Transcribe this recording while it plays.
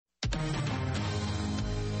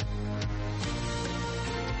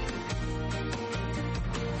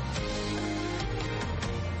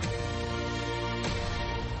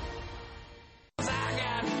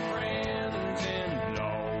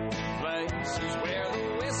is where the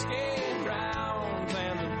whiskey drowns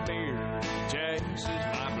and the beer chases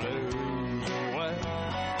my blues away.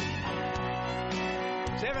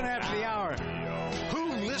 7 after the hour. Who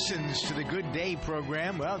listens to the Good Day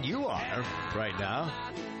program? Well, you are right now.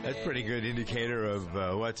 That's a pretty good indicator of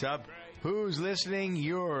what's up. Who's listening?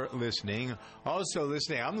 You're listening. Also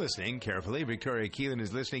listening, I'm listening carefully. Victoria Keelan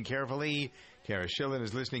is listening carefully. Kara Schillen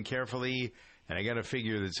is listening carefully. And I got to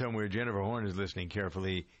figure that somewhere Jennifer Horn is listening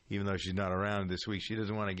carefully, even though she's not around this week. She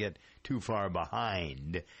doesn't want to get too far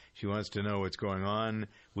behind. She wants to know what's going on.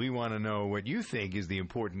 We want to know what you think is the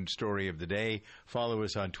important story of the day. Follow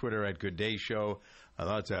us on Twitter at Good Day Show.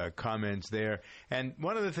 Lots of comments there. And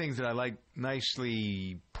one of the things that I like,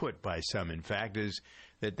 nicely put by some, in fact, is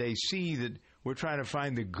that they see that we're trying to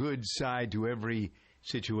find the good side to every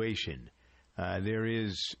situation. There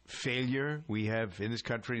is failure. We have, in this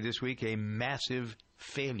country this week, a massive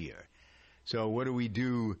failure. So what do we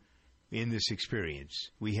do in this experience?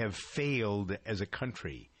 We have failed as a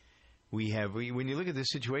country. When you look at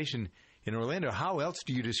this situation in Orlando, how else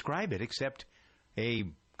do you describe it except a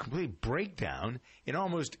complete breakdown in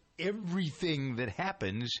almost everything that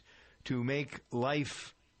happens to make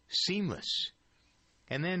life seamless?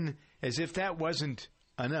 And then, as if that wasn't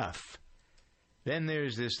enough, then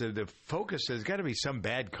there's this, the focus, there's got to be some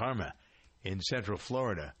bad karma in Central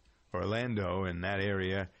Florida, Orlando, and that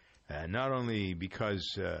area, not only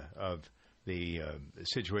because of the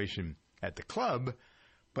situation at the club,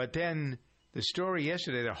 but then the story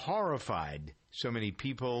yesterday that horrified so many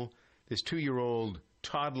people, this 2-year-old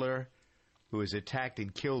toddler who was attacked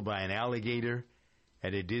and killed by an alligator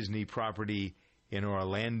at a Disney property in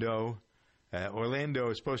Orlando. Orlando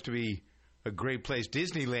is supposed to be a great place.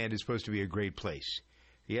 Disneyland is supposed to be a great place.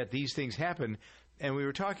 Yet these things happen. And we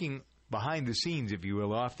were talking behind the scenes, if you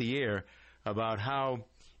will, off the air, about how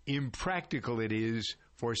impractical it is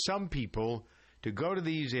for some people to go to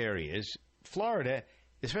these areas. Florida,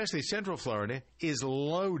 especially Central Florida, is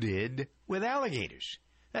loaded with alligators.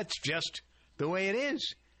 That's just the way it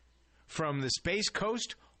is. From the Space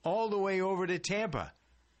Coast all the way over to Tampa.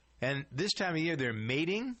 And this time of year, they're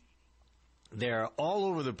mating. They're all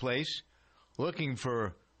over the place, looking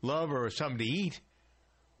for love or something to eat,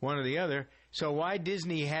 one or the other. So why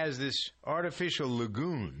Disney has this artificial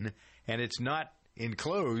lagoon and it's not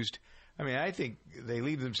enclosed, I mean, I think they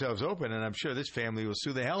leave themselves open, and I'm sure this family will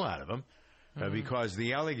sue the hell out of them because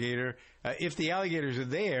the alligator, if the alligators are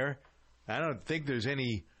there, I don't think there's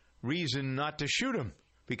any reason not to shoot them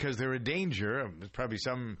because they're a danger. There's probably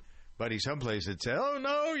somebody someplace that said, oh,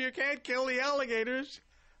 no, you can't kill the alligators.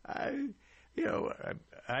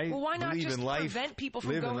 Well, why not believe just in life, prevent people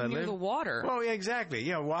from going near the water? Well, yeah, exactly.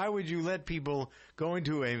 Yeah, why would you let people go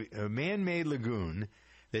into a man-made lagoon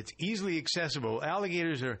that's easily accessible?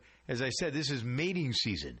 Alligators are, as I said, this is mating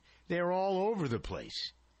season. They're all over the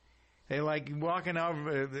place. They're like coming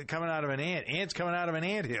out of an ant. Ants coming out of an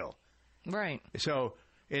anthill. Right. So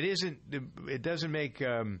it doesn't make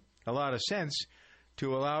a lot of sense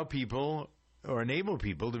to allow people or enable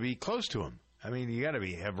people to be close to them. I mean, you got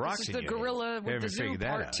to have rocks in your head. This is the gorilla with the zoo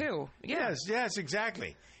part, too. Yeah. Yes,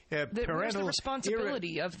 exactly. Where's the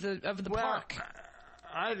responsibility of the park?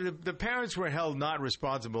 The parents were held not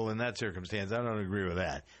responsible in that circumstance. I don't agree with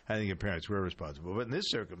that. I think the parents were responsible. But in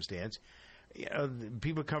this circumstance,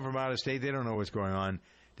 people come from out of state. They don't know what's going on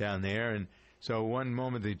down there. And so one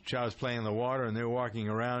moment the child's playing in the water and they're walking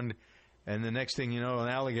around, and the next thing you know, an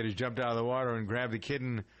alligator jumped out of the water and grabbed the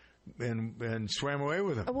kitten and swam away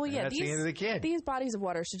with him. Well, yeah, that's the end of the kid. These bodies of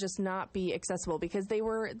water should just not be accessible because they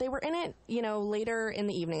were in it, later in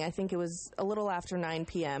the evening. I think it was a little after 9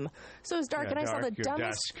 p.m. So it was dark, and I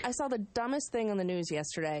saw the dumbest thing on the news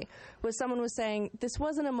yesterday was someone was saying this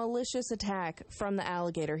wasn't a malicious attack from the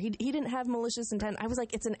alligator. He didn't have malicious intent. I was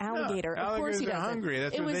like, it's an alligator. No, of course he doesn't. Are hungry.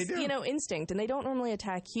 That's what they do. It was, instinct, and they don't normally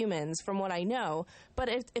attack humans, from what I know. But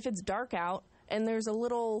if it's dark out and there's a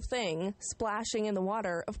little thing splashing in the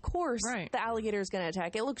water, of course the alligator is going to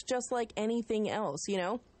attack. It looks just like anything else,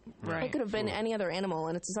 Right. It could have been any other animal,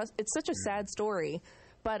 and it's such a sad story.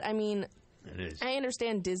 But, I mean, it is. I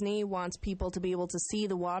understand Disney wants people to be able to see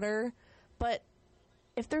the water, but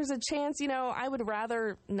if there's a chance, I would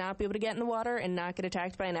rather not be able to get in the water and not get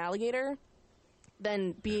attacked by an alligator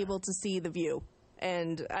than be able to see the view.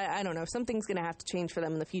 And I don't know, something's going to have to change for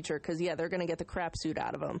them in the future because, they're going to get the crap suit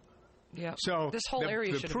out of them. Yeah. So this whole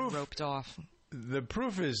area should have been roped off. The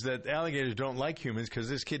proof is that alligators don't like humans because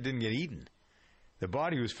this kid didn't get eaten. The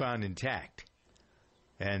body was found intact.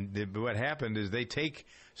 And what happened is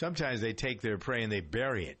sometimes they take their prey and they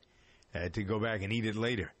bury it to go back and eat it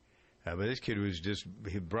later. But this kid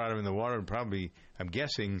he brought him in the water and probably, I'm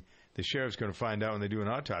guessing, the sheriff's going to find out when they do an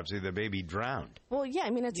autopsy the baby drowned. Well, yeah, I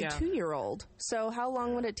mean, it's a 2-year-old. So how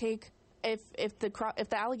long would it take if the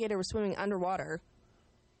alligator was swimming underwater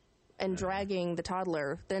and dragging the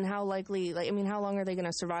toddler, then how likely, how long are they going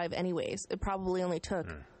to survive anyways? It probably only took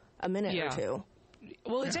a minute or two.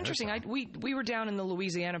 Well, it's interesting. We were down in the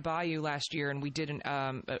Louisiana Bayou last year, and we did an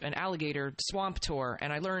alligator swamp tour,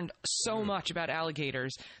 and I learned so much about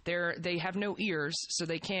alligators. They have no ears, so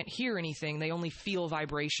they can't hear anything. They only feel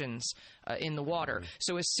vibrations in the water.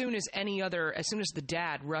 So as soon as the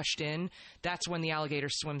dad rushed in, that's when the alligator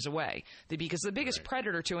swims away. Because the biggest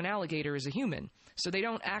predator to an alligator is a human. So they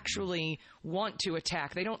don't actually want to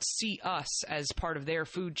attack. They don't see us as part of their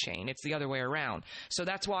food chain. It's the other way around. So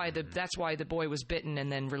that's why the boy was bitten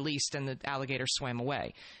and then released, and the alligator swam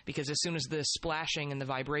away. Because as soon as the splashing and the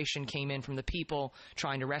vibration came in from the people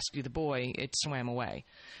trying to rescue the boy, it swam away.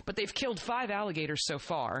 But they've killed 5 alligators so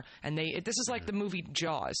far, and this is like the movie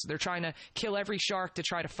Jaws. They're trying to kill every shark to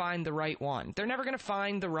try to find the right one. They're never going to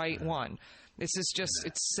find the right one. This is just,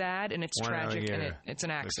 it's sad and it's tragic, and it's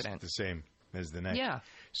an accident. It's the same as the next. Yeah.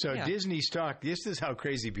 So Disney stock, this is how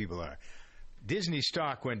crazy people are. Disney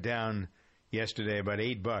stock went down yesterday about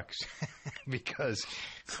 $8 because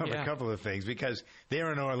of a couple of things. Because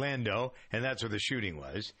they're in Orlando, and that's where the shooting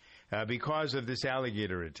was. Because of this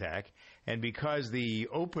alligator attack, and because the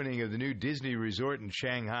opening of the new Disney resort in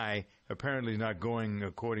Shanghai apparently is not going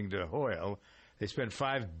according to Hoyle. They spent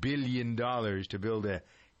 $5 billion to build a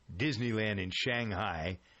Disneyland in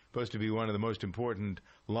Shanghai, supposed to be one of the most important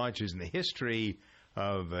launches in the history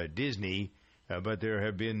of Disney, but there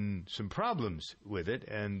have been some problems with it,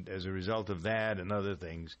 and as a result of that and other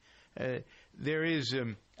things, there is.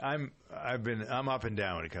 I'm up and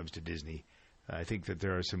down when it comes to Disney. I think that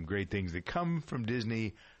there are some great things that come from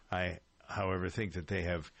Disney. I, however, think that they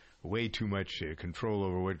have way too much control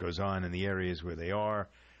over what goes on in the areas where they are.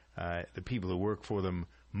 The people who work for them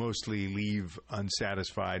mostly leave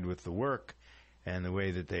unsatisfied with the work and the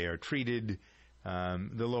way that they are treated. The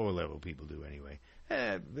lower level people do anyway.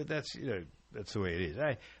 But that's the way it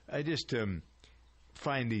is. I just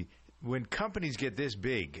find when companies get this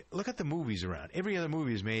big, look at the movies around. Every other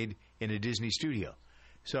movie is made in a Disney studio.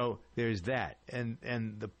 So there's that, and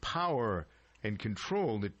the power and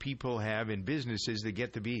control that people have in businesses that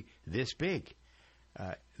get to be this big.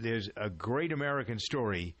 There's a great American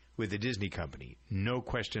story with the Disney company, no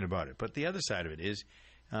question about it. But the other side of it is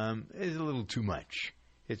a little too much.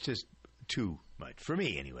 It's just too much for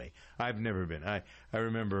me, anyway. I've never been. I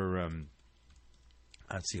remember.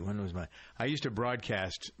 Let's see. When was I used to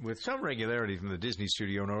broadcast with some regularity from the Disney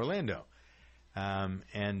studio in Orlando.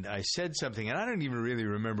 And I said something, and I don't even really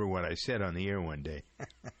remember what I said on the air one day.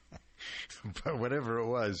 But whatever it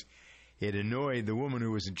was, it annoyed the woman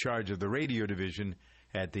who was in charge of the radio division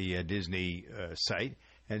at the Disney site,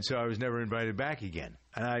 and so I was never invited back again.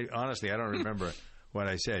 And I don't remember what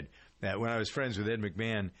I said. When I was friends with Ed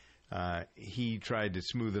McMahon, he tried to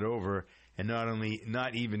smooth it over, and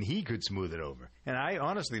not even he could smooth it over. And I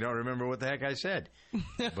honestly don't remember what the heck I said.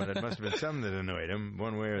 But it must have been something that annoyed him,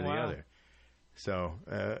 one way or the other. So,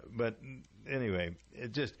 but anyway,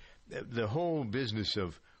 it just the whole business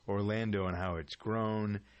of Orlando and how it's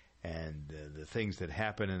grown, and the things that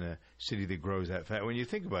happen in a city that grows that fast. When you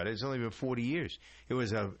think about it, it's only been 40 years. It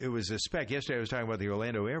was a speck. Yesterday I was talking about the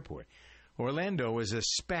Orlando airport. Orlando was a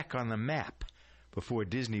speck on the map before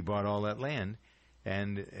Disney bought all that land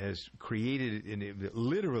and has created and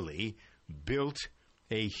literally built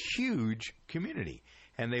a huge community.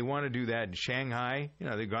 And they want to do that in Shanghai.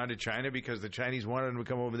 They've gone to China because the Chinese wanted them to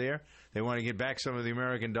come over there. They want to get back some of the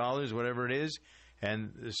American dollars, whatever it is.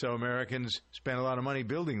 And so Americans spend a lot of money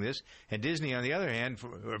building this. And Disney, on the other hand,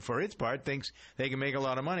 for its part, thinks they can make a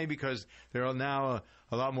lot of money because there are now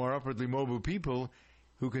a lot more upwardly mobile people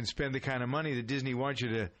who can spend the kind of money that Disney wants you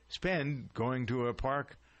to spend going to a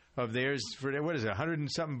park of theirs for, what is it, $100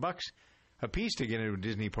 and something bucks a piece to get into a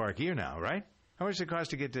Disney park here now, right? How much does it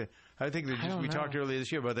cost to get to? I think that we talked earlier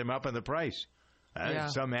this year about them upping the price.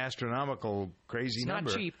 Some astronomical, crazy number.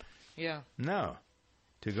 It's not cheap. Yeah. No.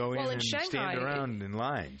 To go in and stand around in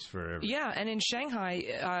lines forever. Yeah, and in Shanghai,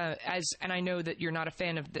 and I know that you're not a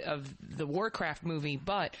fan of the Warcraft movie,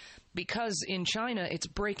 but because in China it's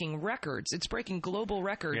breaking records, it's breaking global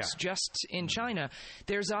records just in China.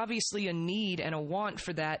 There's obviously a need and a want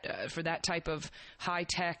for that type of high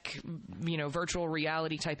tech, virtual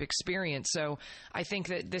reality type experience. So I think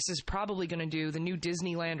that this is probably going to do the new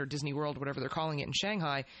Disneyland or Disney World, whatever they're calling it in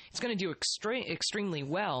Shanghai. It's going to do extremely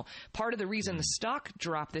well. Part of the reason the stock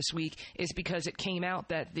dropped this week is because it came out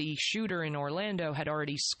that the shooter in Orlando had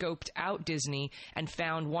already scoped out Disney and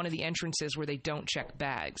found one of the entrances where they don't check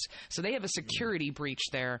bags. So they have a security breach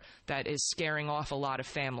there that is scaring off a lot of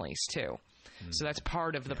families, too. So that's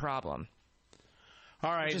part of the problem.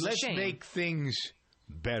 All right, let's make things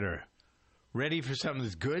better. Ready for something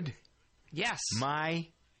that's good? Yes. My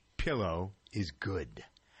Pillow is good.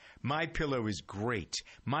 My Pillow is great.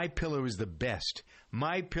 My Pillow is the best.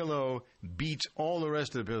 My Pillow beats all the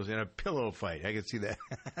rest of the pillows in a pillow fight. I can see that.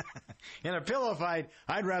 In a pillow fight,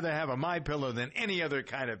 I'd rather have a My Pillow than any other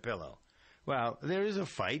kind of pillow. Well, there is a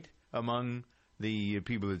fight among the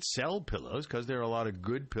people that sell pillows because there are a lot of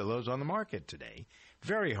good pillows on the market today.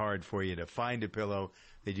 Very hard for you to find a pillow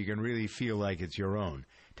that you can really feel like it's your own.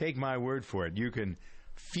 Take my word for it. You can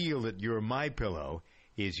feel that your My Pillow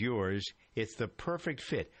is yours. It's the perfect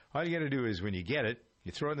fit. All you got to do is when you get it,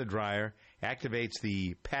 you throw it in the dryer, activates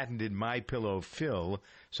the patented My Pillow fill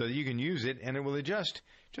so that you can use it, and it will adjust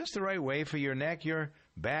just the right way for your neck, your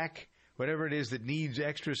back, whatever it is that needs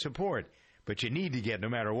extra support. But you need to get, no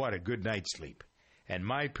matter what, a good night's sleep. And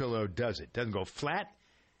My Pillow does it. Doesn't go flat,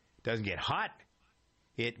 doesn't get hot.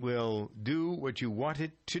 It will do what you want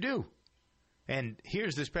it to do. And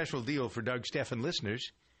here's the special deal for Doug Stephan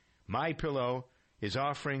listeners. My Pillow is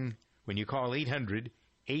offering, when you call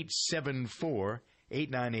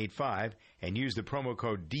 800-874-8985 and use the promo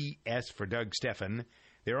code DS for Doug Stephan,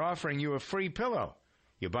 they're offering you a free pillow.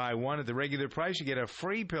 You buy one at the regular price, you get a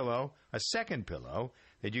free pillow, a second pillow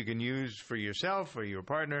that you can use for yourself or your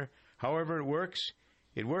partner, however it works.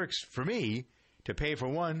 It works for me to pay for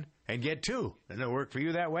one and get two. Doesn't it work for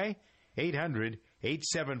you that way?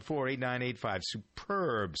 800-874-8985.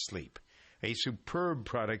 Superb sleep. A superb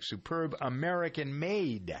product, superb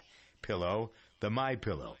American-made pillow, the My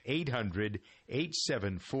Pillow.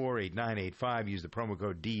 800-874-8985. Use the promo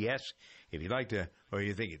code DS. If you'd like to, or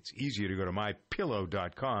you think it's easier to go to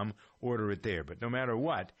mypillow.com, order it there. But no matter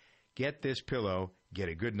what, get this pillow, get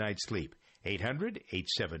a good night's sleep.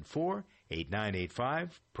 800-874-8985.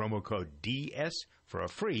 Promo code DS for a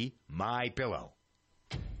free My Pillow.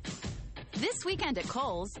 This weekend at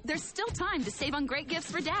Kohl's, there's still time to save on great gifts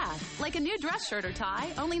for Dad, like a new dress shirt or tie,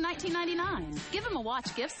 only $19.99. Give him a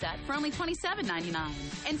watch gift set for only $27.99.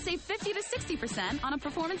 And save 50 to 60% on a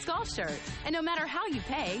performance golf shirt. And no matter how you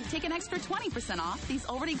pay, take an extra 20% off these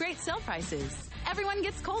already great sale prices. Everyone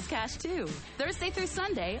gets Kohl's Cash, too. Thursday through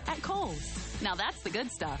Sunday at Kohl's. Now that's the good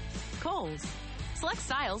stuff. Kohl's. Select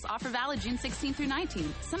styles offer valid June 16 through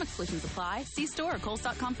 19. Some exclusions apply. See store or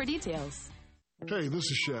Kohl's.com for details. Hey, this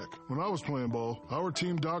is Shaq. When I was playing ball, our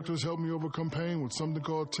team doctors helped me overcome pain with something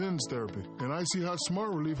called TENS therapy. And Icy Hot Smart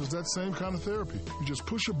Relief is that same kind of therapy. You just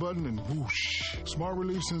push a button and whoosh. Smart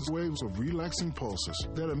Relief sends waves of relaxing pulses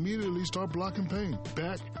that immediately start blocking pain.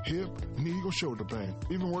 Back, hip, knee, or shoulder pain.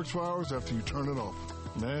 Even works for hours after you turn it off.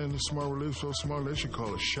 Man, this Smart Relief so smart they should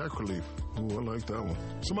call it Shaq Relief. Ooh, I like that one.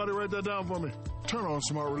 Somebody write that down for me. Turn on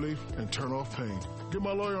Smart Relief and turn off pain. Get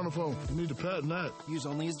my lawyer on the phone. You need to patent that. Use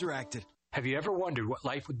only as directed. Have you ever wondered what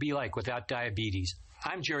life would be like without diabetes?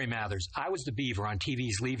 I'm Jerry Mathers. I was the Beaver on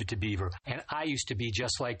TV's Leave It to Beaver, and I used to be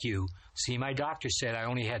just like you. See, my doctor said I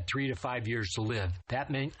only had 3 to 5 years to live.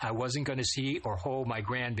 That meant I wasn't going to see or hold my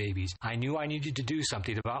grandbabies. I knew I needed to do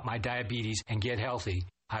something about my diabetes and get healthy.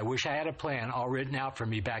 I wish I had a plan all written out for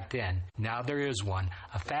me back then. Now there is one,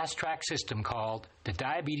 a fast-track system called the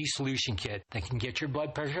Diabetes Solution Kit that can get your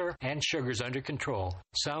blood pressure and sugars under control.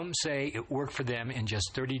 Some say it worked for them in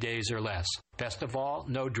just 30 days or less. Best of all,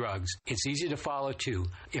 no drugs. It's easy to follow, too.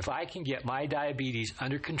 If I can get my diabetes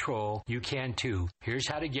under control, you can, too. Here's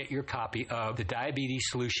how to get your copy of the Diabetes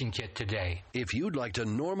Solution Kit today. If you'd like to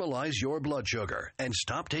normalize your blood sugar and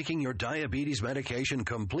stop taking your diabetes medication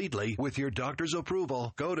completely with your doctor's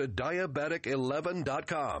approval, go to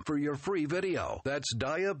diabetic11.com for your free video. That's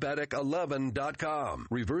diabetic11.com.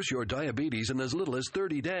 Reverse your diabetes in as little as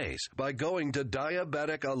 30 days by going to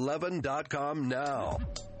diabetic11.com now.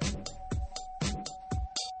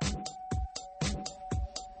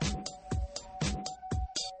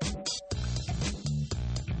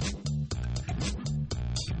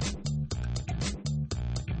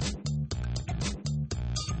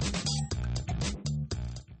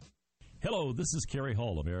 Hello, this is Kerry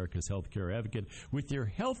Hall, America's Healthcare Advocate, with your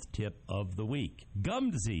health tip of the week. Gum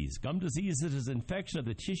disease. Gum disease is an infection of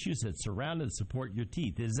the tissues that surround and support your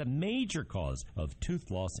teeth. It is a major cause of tooth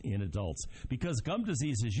loss in adults. Because gum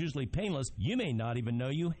disease is usually painless, you may not even know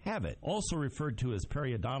you have it. Also referred to as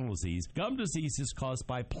periodontal disease, gum disease is caused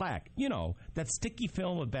by plaque. You know, that sticky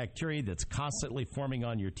film of bacteria that's constantly forming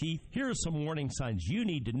on your teeth. Here are some warning signs you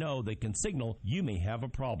need to know that can signal you may have a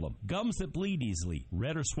problem. Gums that bleed easily,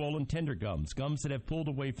 red or swollen tender binder gums, gums that have pulled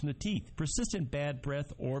away from the teeth, persistent bad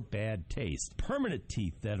breath or bad taste, permanent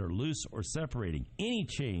teeth that are loose or separating, any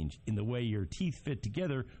change in the way your teeth fit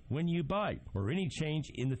together when you bite, or any change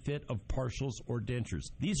in the fit of partials or dentures.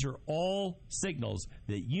 These are all signals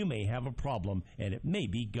that you may have a problem, and it may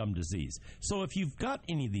be gum disease. So if you've got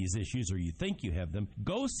any of these issues or you think you have them,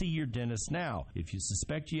 go see your dentist now if you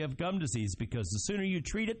suspect you have gum disease, because the sooner you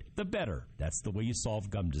treat it, the better. That's the way you solve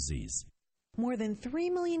gum disease. More than 3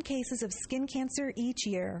 million cases of skin cancer each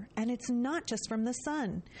year, and it's not just from the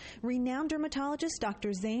sun. Renowned dermatologist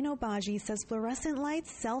Dr. Zain Obaji says fluorescent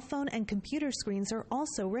lights, cell phone, and computer screens are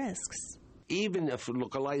also risks. Even if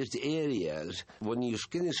localized areas, when your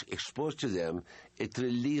skin is exposed to them, it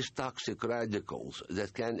releases toxic radicals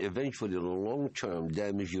that can eventually, in the long term,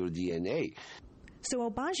 damage your DNA. So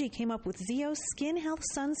Obaji came up with Zeo Skin Health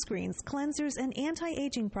sunscreens, cleansers, and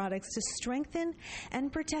anti-aging products to strengthen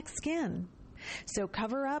and protect skin. So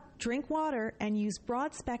cover up, drink water, and use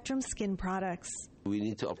broad-spectrum skin products. We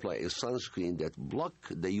need to apply a sunscreen that blocks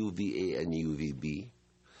the UVA and UVB,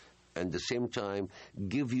 and at the same time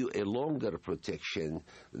give you a longer protection,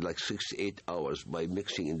 like 6 to 8 hours, by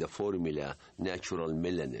mixing in the formula natural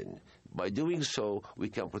melanin. By doing so, we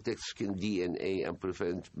can protect skin DNA and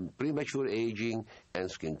prevent premature aging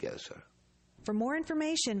and skin cancer. For more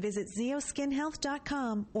information, visit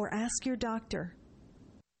zeoskinhealth.com or ask your doctor.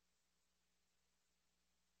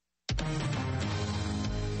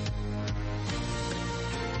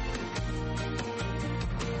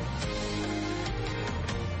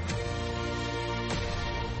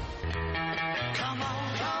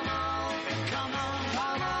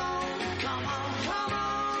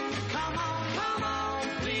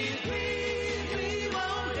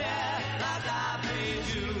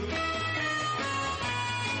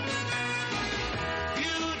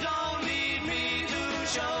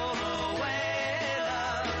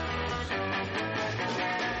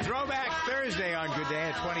 On Good Day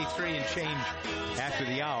at 23 and change after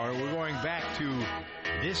the hour. We're going back to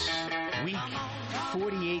this week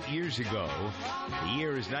 48 years ago. The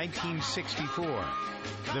year is 1964.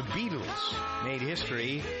 The Beatles made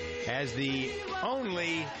history as the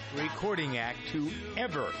only recording act to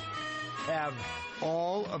ever have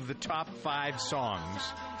all of the top 5 songs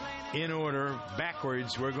in order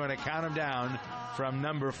backwards. We're going to count them down from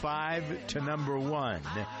number 5 to number 1.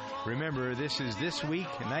 Remember, this is this week,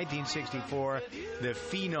 1964. The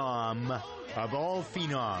phenom of all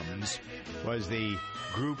phenoms was the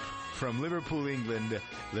group from Liverpool, England,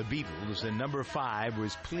 the Beatles, and number 5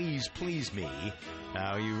 was Please Please Me.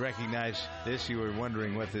 Now, you recognize this. You were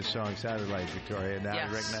wondering what this song sounded like, Victoria. Now yes,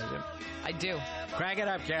 you recognize it? I do. Crank it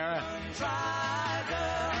up, Cara.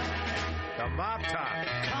 The Bob Top.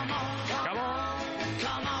 Come on. Come on.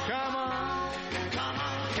 Come on. Come on. Come on.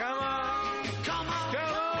 Come on. Come on.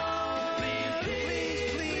 Come on.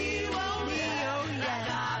 Please, please, oh yeah.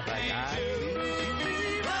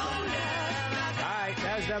 All right,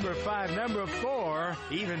 that's number 5. Number 4,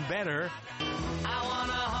 even better. I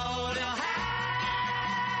wanna hold your hand.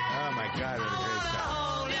 Oh my God, what a great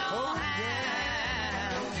song. Oh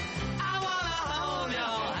yeah. I wanna hold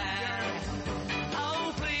your hand.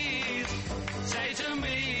 Oh please, say to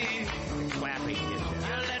me, Clapping.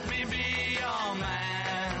 let me be your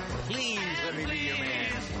man. Please let me be your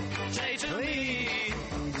man. Say to me,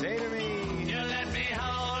 Say to me. you let me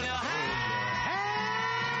hold your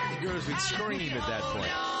hand. The girls would scream at that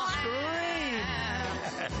point. Scream!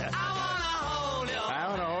 I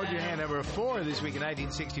want to hold your hand. Number 4 this week in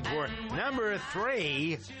 1964. Number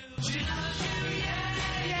 3. She loves you,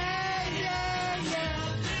 yeah, yeah, yeah, yeah.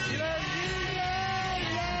 She loves you,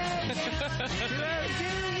 yeah, yeah, yeah. She loves you,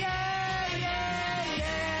 yeah, yeah,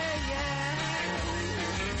 yeah, yeah.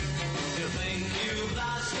 You think you've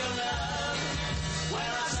lost your love? Well,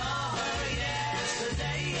 I saw her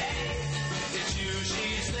yesterday. It's you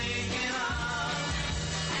she's thinking of,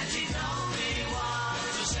 and she told me what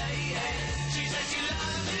to say. She said she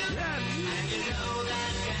loves you, and you know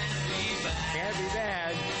that can't be bad. Can't be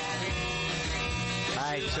bad. All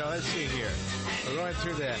right, so let's see here. We're going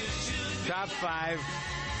through the top 5.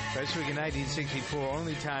 This week in 1964,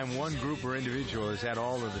 only time one group or individual has had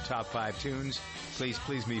all of the top 5 tunes. Please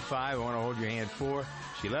Please Me 5. I want to hold your hand 4.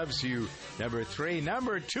 She Loves You. Number 3.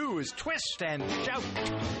 Number 2 is Twist and Shout.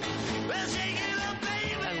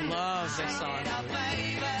 I love this song.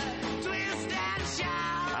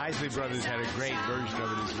 Isley Brothers had a great version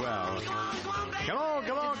of it as well. Come on,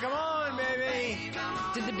 come on, come on, baby.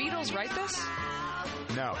 Did the Beatles write this?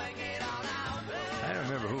 No. I don't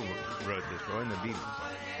remember who wrote this, but the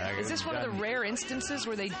Beatles. Is this one of the rare instances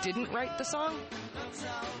where they didn't write the song?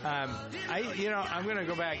 I'm going to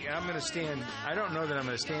go back. I'm going to stand. I don't know that I'm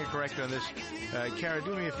going to stand corrected on this. Cara,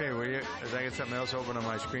 do me a favor, will you? As I get something else open on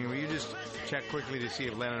my screen, will you just check quickly to see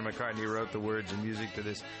if Lennon and McCartney wrote the words and music to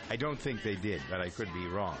this? I don't think they did, but I could be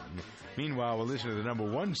wrong. Meanwhile, we'll listen to the number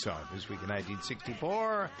one song this week in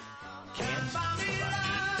 1964. Can't Buy Me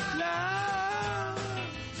Love.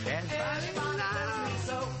 Can't Buy Me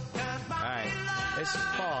Love. All right, this is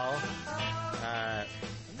Paul.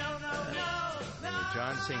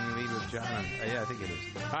 John singing lead with John. Yeah, I think it is.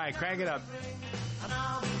 All right, crank it up.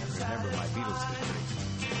 Remember my Beatles history.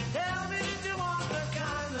 Tell me, did you want the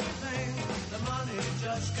kind of thing the money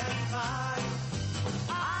just can't buy?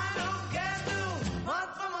 I don't care too much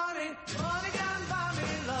for money. Money can buy me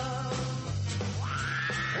love.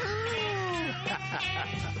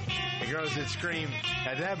 The girls would scream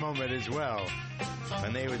at that moment as well.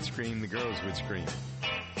 When they would scream, the girls would scream.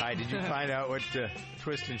 Hi, did you find out what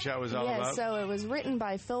Twist and Shout was all about? Yeah, so it was written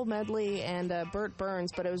by Phil Medley and Burt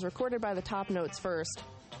Burns, but it was recorded by the Top Notes first,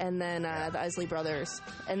 and then the Isley Brothers,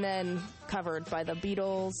 and then covered by the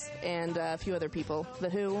Beatles and a few other people. The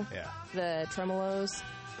Who, the Tremolos,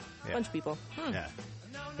 a bunch of people.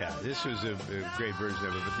 Yeah, this was a great version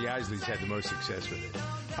of it, but the Isleys had the most success with it.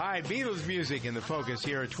 All right, Beatles music in the focus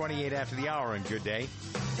here at 28 after the hour on Good Day.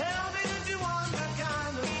 Tell me, did you want that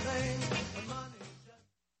kind of thing?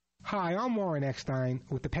 Hi, I'm Warren Eckstein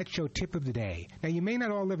with the Pet Show Tip of the Day. Now, you may not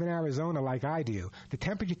all live in Arizona like I do. The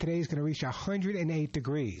temperature today is going to reach 108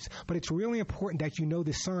 degrees. But it's really important that you know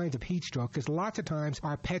the signs of heat stroke, because lots of times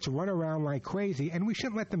our pets run around like crazy, and we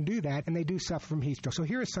shouldn't let them do that, and they do suffer from heat stroke. So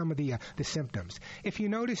here are some of the symptoms. If you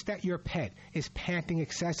notice that your pet is panting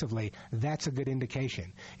excessively, that's a good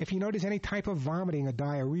indication. If you notice any type of vomiting or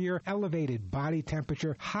diarrhea, elevated body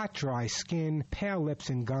temperature, hot, dry skin, pale lips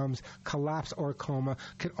and gums, collapse or coma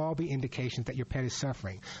could all be indications that your pet is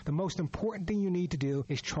suffering. The most important thing you need to do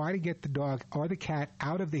is try to get the dog or the cat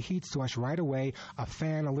out of the heat source right away, a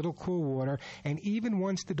fan, a little cool water, and even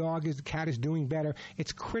once the cat is doing better,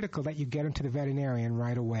 it's critical that you get them to the veterinarian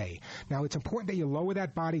right away. Now, it's important that you lower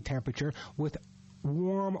that body temperature with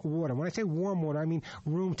warm water. When I say warm water, I mean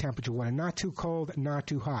room temperature water, not too cold, not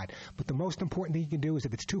too hot. But the most important thing you can do is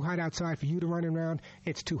if it's too hot outside for you to run around,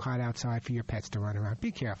 it's too hot outside for your pets to run around.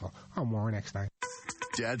 Be careful. I'm Warren Eckstein.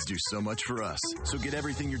 Dads do so much for us. So get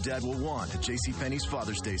everything your dad will want at JCPenney's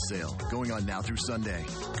Father's Day sale, going on now through Sunday.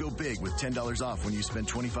 Go big with $10 off when you spend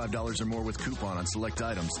 $25 or more with coupon on select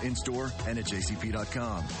items in-store and at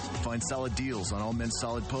jcp.com. Find solid deals on all men's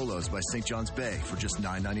solid polos by St. John's Bay for just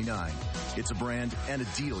 $9.99. It's a brand and a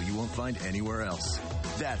deal you won't find anywhere else.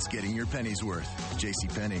 That's getting your pennies worth.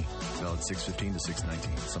 JCPenney. Valid 6/15 to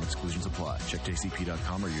 6/19. Some exclusions apply. Check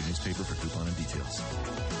jcp.com or your newspaper for coupon and details.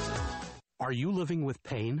 Are you living with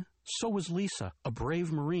pain? So was Lisa, a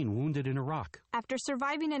brave Marine wounded in Iraq. After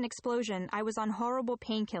surviving an explosion, I was on horrible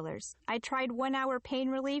painkillers. I tried 1-hour pain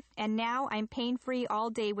relief, and now I'm pain-free all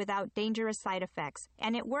day without dangerous side effects.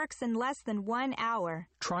 And it works in less than 1 hour.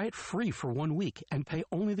 Try it free for 1 week and pay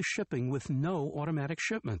only the shipping with no automatic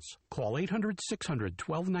shipments. Call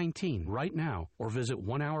 800-600-1219 right now or visit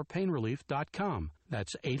onehourpainrelief.com.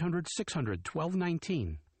 That's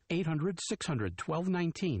 800-600-1219.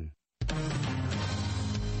 800-600-1219.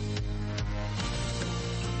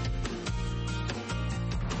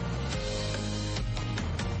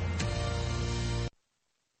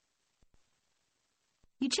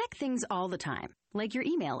 You check things all the time, like your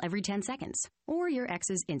email every 10 seconds, or your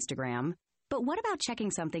ex's Instagram. But what about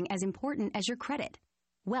checking something as important as your credit?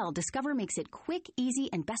 Well, Discover makes it quick, easy,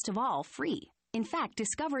 and best of all, free. In fact,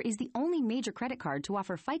 Discover is the only major credit card to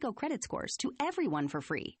offer FICO credit scores to everyone for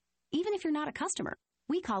free, even if you're not a customer.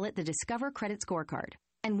 We call it the Discover Credit Scorecard.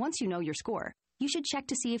 And once you know your score, you should check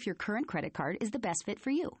to see if your current credit card is the best fit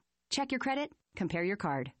for you. Check your credit, compare your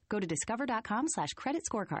card. Go to discover.com/credit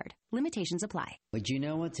scorecard. Limitations apply. Would you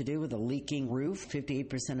know what to do with a leaking roof?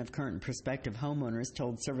 58% of current and prospective homeowners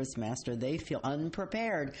told ServiceMaster they feel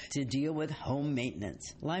unprepared to deal with home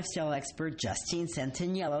maintenance. Lifestyle expert Justine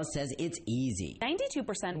Santaniello says it's easy.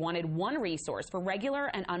 92% wanted one resource for regular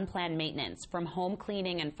and unplanned maintenance, from home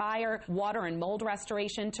cleaning and fire, water and mold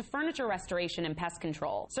restoration, to furniture restoration and pest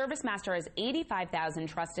control. ServiceMaster has 85,000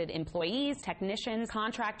 trusted employees, technicians,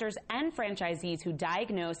 contractors, and franchisees who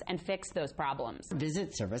diagnose and fix those problems.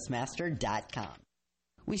 Visit ServiceMaster.com.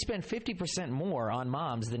 We spend 50% more on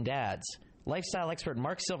moms than dads. Lifestyle expert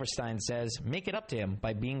Mark Silverstein says, make it up to him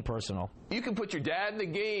by being personal. You can put your dad in the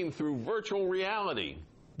game through virtual reality.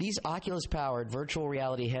 These Oculus-powered virtual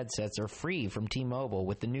reality headsets are free from T-Mobile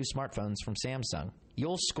with the new smartphones from Samsung.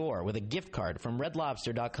 You'll score with a gift card from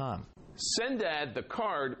redlobster.com. Send Dad the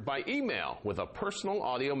card by email with a personal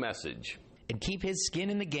audio message. And keep his skin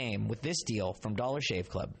in the game with this deal from Dollar Shave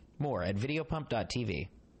Club. More at videopump.tv.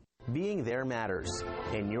 Being there matters,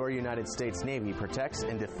 and your United States Navy protects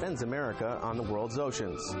and defends America on the world's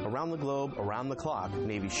oceans. Around the globe, around the clock,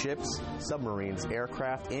 Navy ships, submarines,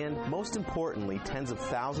 aircraft, and, most importantly, tens of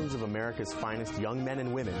thousands of America's finest young men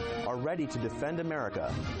and women are ready to defend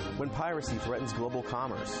America when piracy threatens global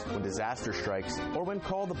commerce, when disaster strikes, or when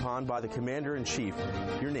called upon by the Commander-in-Chief.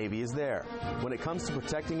 Your Navy is there. When it comes to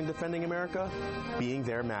protecting and defending America, being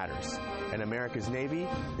there matters, and America's Navy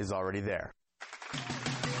is already there.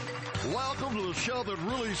 Welcome to the show that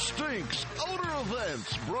really stinks. Odor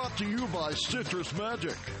Events, brought to you by Citrus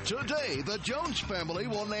Magic. Today, the Jones family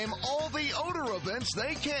will name all the odor events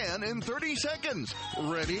they can in 30 seconds.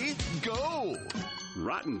 Ready? Go!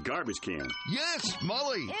 Rotten garbage can. Yes,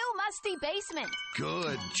 Molly. Ew, musty basement.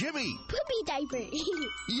 Good. Jimmy. Poopy diaper.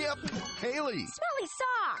 Yep. Haley. Smelly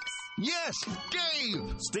socks. Yes,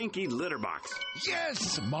 Dave. Stinky litter box.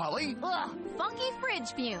 Yes, Molly. Ugh, funky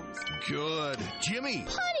fridge fumes. Good. Jimmy.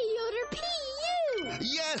 Potty odor PU.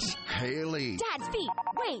 Yes, Haley. Dad's feet.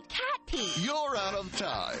 Wait, cat pee. You're out of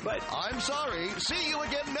time. But I'm sorry. See you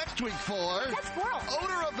again next week for That's squirrel.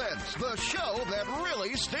 Odor Events, the show that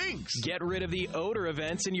really stinks. Get rid of the odor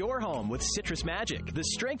events in your home with Citrus Magic. The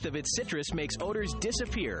strength of its citrus makes odors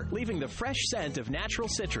disappear, leaving the fresh scent of natural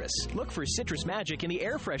citrus. Look for Citrus Magic in the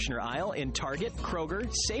air freshener aisle in Target, Kroger,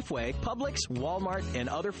 Safeway, Publix, Walmart, and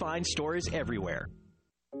other fine stores everywhere.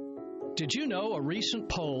 Did you know a recent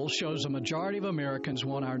poll shows a majority of Americans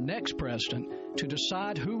want our next president to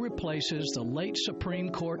decide who replaces the late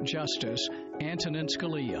Supreme Court Justice Antonin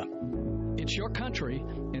Scalia? It's your country,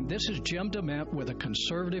 and this is Jim DeMint with a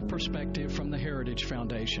conservative perspective from the Heritage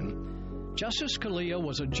Foundation. Justice Scalia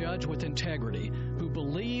was a judge with integrity who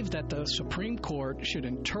believed that the Supreme Court should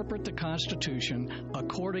interpret the Constitution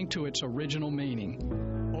according to its original meaning.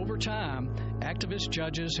 Over time, activist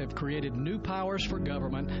judges have created new powers for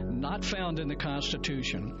government not found in the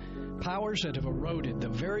Constitution, powers that have eroded the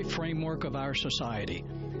very framework of our society.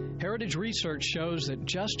 Heritage research shows that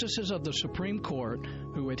justices of the Supreme Court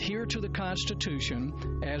who adhere to the Constitution,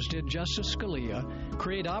 as did Justice Scalia,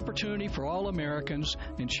 create opportunity for all Americans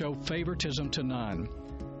and show favoritism to none.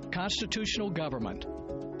 Constitutional government.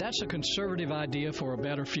 That's a conservative idea for a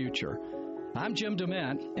better future. I'm Jim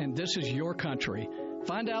DeMint, and this is your country.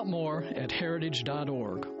 Find out more at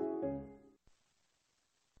heritage.org.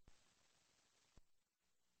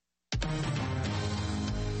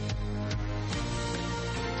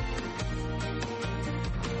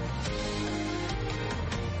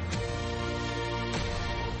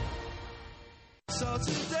 So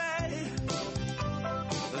today,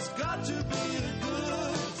 there's got to be a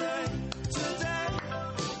good day. Today,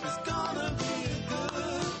 it's gonna be a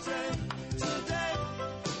good day. Today,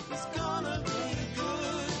 it's gonna be a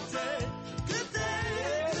good day. Good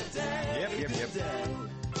day, good day. Yep.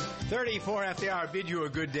 34 after the hour. Bid you a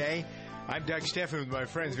good day. I'm Doug Steffen with my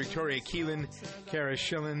friends Victoria Keelan, Cara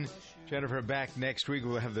Schillen, Jennifer back next week.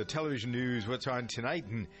 We'll have the television news, what's on tonight,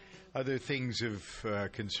 and other things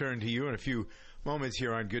of concern to you in a few moments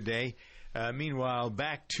here on Good Day. Meanwhile,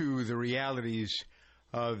 back to the realities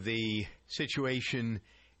of the situation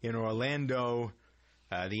in Orlando,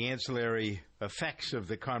 the ancillary effects of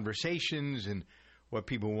the conversations and what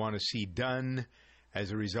people want to see done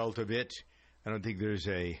as a result of it. I don't think there's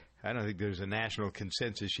a national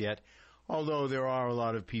consensus yet, although there are a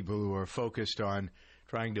lot of people who are focused on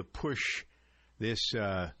trying to push this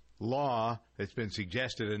law that's been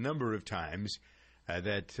suggested a number of times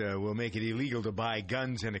that will make it illegal to buy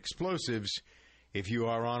guns and explosives if you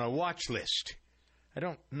are on a watch list. I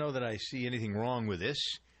don't know that I see anything wrong with this.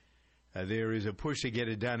 There is a push to get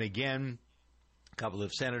it done again. A couple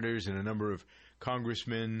of senators and a number of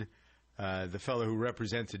congressmen. The fellow who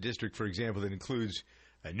represents a district, for example, that includes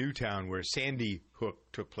Newtown, where Sandy Hook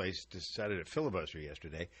took place, decided to filibuster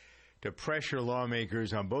yesterday to pressure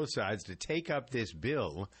lawmakers on both sides to take up this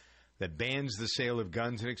bill that bans the sale of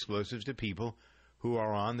guns and explosives to people who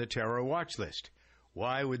are on the terror watch list.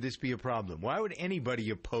 Why would this be a problem? Why would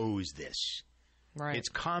anybody oppose this? Right. It's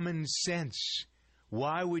common sense.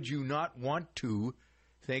 Why would you not want to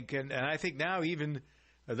think, and I think now even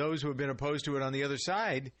those who have been opposed to it on the other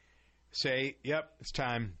side say, yep, it's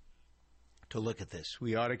time to look at this.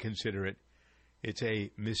 We ought to consider it. It's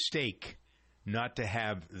a mistake not to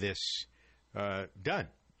have this done.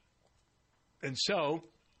 And so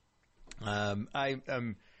I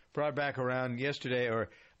brought back around yesterday, or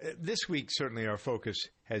this week, certainly our focus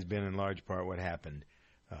has been in large part what happened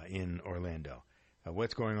in Orlando.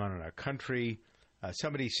 What's going on in our country.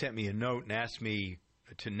 Somebody sent me a note and asked me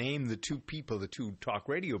to name the two talk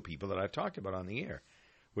radio people that I've talked about on the air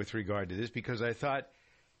with regard to this, because I thought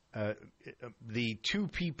the two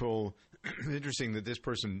people, interesting that this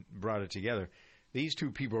person brought it together, these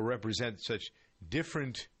two people represent such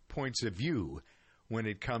different points of view when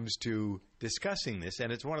it comes to discussing this.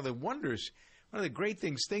 And it's one of the wonders, one of the great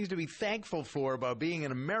things to be thankful for about being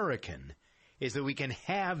an American is that we can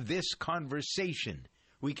have this conversation.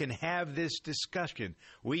 We can have this discussion.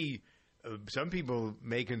 Some people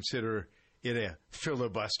may consider it a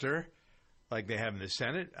filibuster like they have in the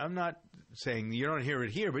Senate. I'm not saying you don't hear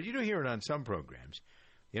it here, but you do hear it on some programs.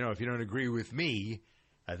 You know, if you don't agree with me,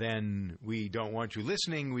 then we don't want you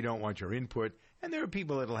listening. We don't want your input. And there are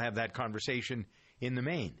people that will have that conversation in the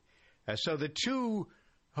main. So the two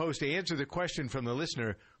hosts, to answer the question from the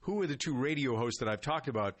listener, who are the two radio hosts that I've talked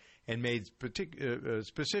about and made particular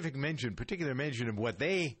mention of what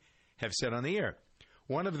they have said on the air.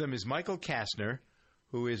 One of them is Michael Kastner,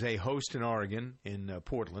 who is a host in Oregon, in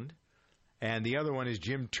Portland. And the other one is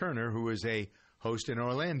Jim Turner, who is a host in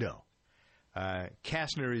Orlando.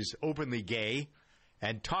 Kastner is openly gay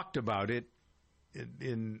and talked about it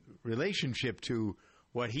in relationship to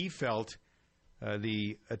what he felt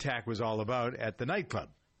the attack was all about at the nightclub.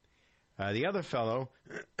 The other fellow,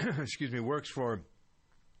 works for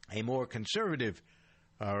a more conservative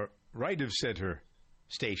right-of-center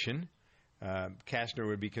station. Kastner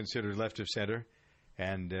would be considered left-of-center,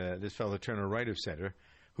 and this fellow Turner right-of-center,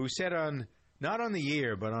 who said not on the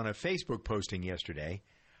air, but on a Facebook posting yesterday,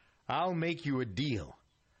 "I'll make you a deal.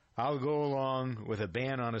 I'll go along with a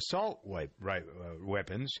ban on assault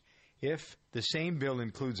weapons if the same bill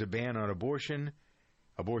includes a ban on abortion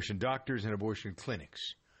doctors, and abortion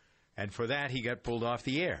clinics." And for that, he got pulled off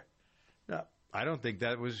the air. Now, I don't think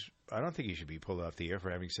he should be pulled off the air for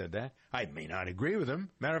having said that. I may not agree with him.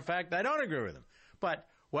 Matter of fact, I don't agree with him. But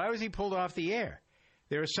why was he pulled off the air?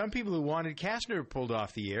 There are some people who wanted Kastner pulled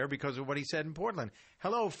off the air because of what he said in Portland.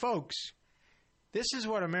 Hello, folks. This is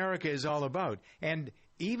what America is all about. And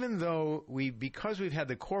even though because we've had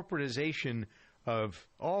the corporatization of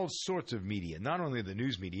all sorts of media, not only the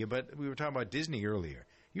news media, but we were talking about Disney earlier.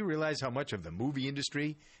 You realize how much of the movie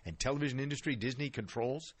industry and television industry Disney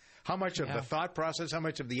controls? How much of the thought process, how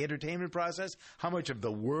much of the entertainment process, how much of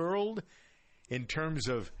the world in terms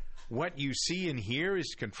of what you see and hear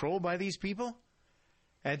is controlled by these people?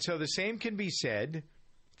 And so the same can be said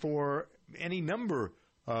for any number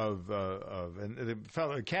and the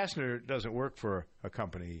fellow Kastner doesn't work for a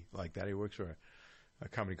company like that. He works for a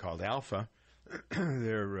company called Alpha.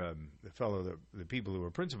 The people who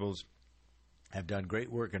are principals have done great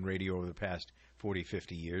work in radio over the past 40,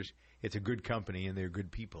 50 years. It's a good company, and they're good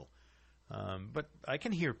people. But I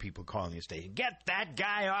can hear people calling the station, "Get that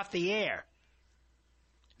guy off the air!"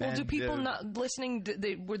 Well, do people not listening,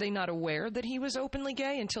 were they not aware that he was openly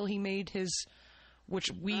gay until he made his, which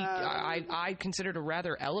I considered a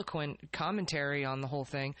rather eloquent commentary on the whole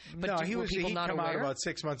thing. But no, were people not come aware? Out about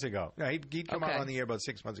 6 months ago. No, he'd come out on the air about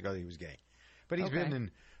 6 months ago that he was gay. But he's been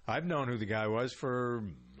in, I've known who the guy was for,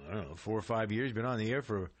 4 or 5 years, been on the air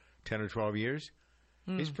for 10 or 12 years.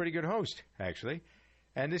 He's a pretty good host, actually.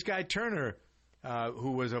 And this guy Turner,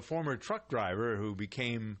 who was a former truck driver who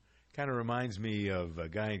became, kind of reminds me of a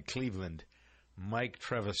guy in Cleveland, Mike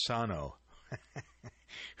Trevisano,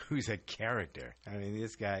 who's a character. I mean,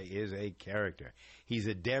 this guy is a character. He's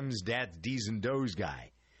a Dems, Dats, D's, and Do's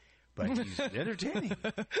guy. But he's entertaining.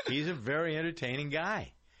 He's a very entertaining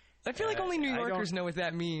guy. I feel like only New Yorkers know what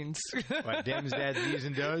that means. What, Dems, Dads, D's,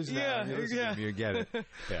 and Do's? Yeah, no, you get it.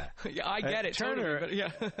 Yeah, I get it. Turner, totally,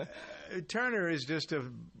 but Turner is just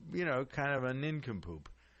kind of a nincompoop.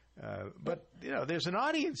 But there's an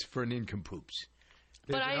audience for nincompoops.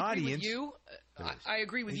 But I agree with you. I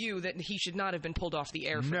agree with you that he should not have been pulled off the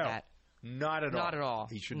air for that. Not at all. Not at all.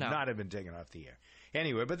 He should not have been taken off the air.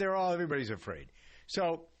 Anyway, but everybody's afraid.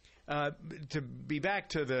 So to be back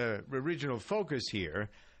to the original focus here,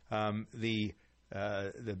 the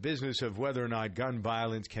business of whether or not gun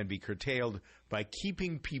violence can be curtailed by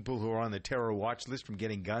keeping people who are on the terror watch list from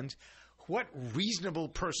getting guns. What reasonable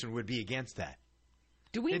person would be against that?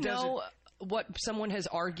 Do we know what someone has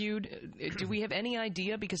argued? Do we have any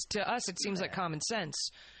idea? Because to us it seems like common sense.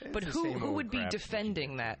 But who would be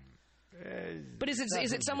defending that? But is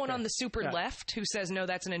it someone on the super left who says no,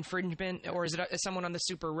 that's an infringement, or is it someone on the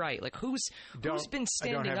super right? Like who's been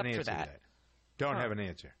standing up for that? Don't have an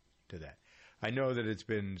answer to that. I know that it's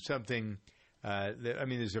been something.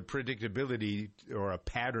 There's a predictability or a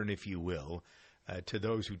pattern, if you will, to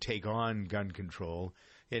those who take on gun control.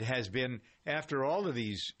 it has been, after all of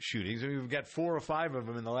these shootings, I mean, we've got 4 or 5 of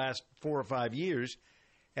them in the last 4 or 5 years,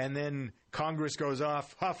 and then Congress goes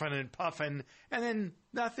off huffing and puffing, and then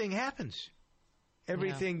nothing happens.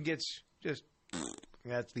 Everything gets just,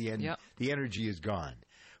 that's the end. Yep. The energy is gone.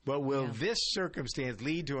 But will this circumstance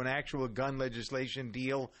lead to an actual gun legislation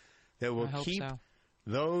deal that will keep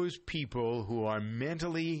those people who are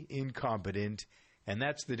mentally incompetent? And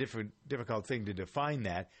that's the difficult thing to define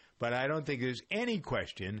that. But I don't think there's any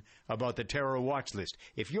question about the terror watch list.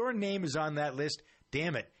 If your name is on that list,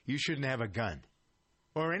 damn it, you shouldn't have a gun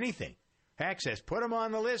or anything. Access, put them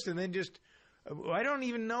on the list, and then just, I don't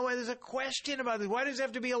even know why there's a question about this. Why does it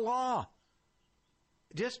have to be a law?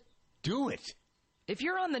 Just do it. If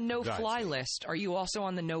you're on the no-fly list, are you also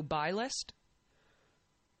on the no-buy list?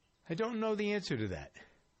 I don't know the answer to that.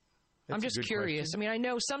 I'm just curious. Question. I mean, I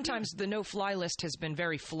know sometimes the no-fly list has been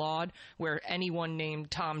very flawed, where anyone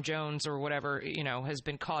named Tom Jones or whatever, has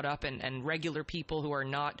been caught up, and regular people who are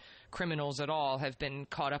not criminals at all have been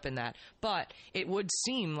caught up in that. But it would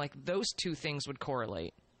seem like those two things would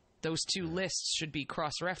correlate. Those two lists should be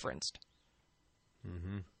cross-referenced.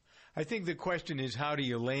 Mm-hmm. I think the question is, how do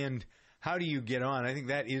you land? How do you get on? I think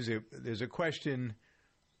there's a question,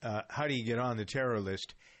 how do you get on the terror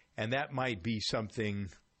list? And that might be something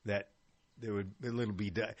that there would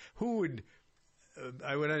be. Who would?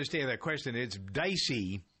 I would understand that question. It's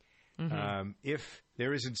dicey if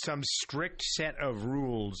there isn't some strict set of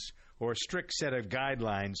rules or strict set of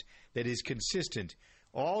guidelines that is consistent.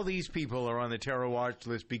 All these people are on the terror watch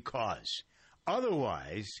list because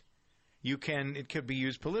otherwise, it could be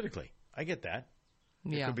used politically. I get that.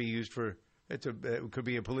 It could be used it could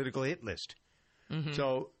be a political hit list. Mm-hmm.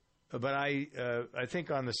 So, but I think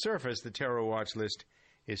on the surface, the terror watch list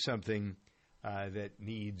is something that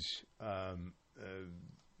needs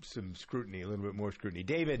some scrutiny, a little bit more scrutiny.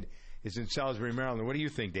 David is in Salisbury, Maryland. What do you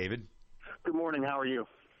think, David? Good morning. How are you?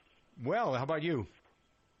 Well, how about you?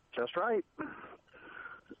 Just right.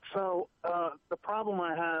 So the problem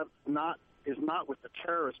I have is not with the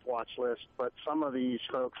terrorist watch list, but some of these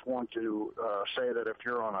folks want to say that if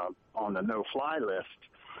you're on the no-fly list,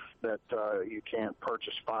 that you can't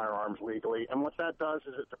purchase firearms legally. And what that does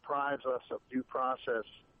is it deprives us of due process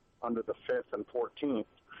under the 5th and 14th.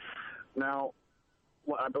 Now,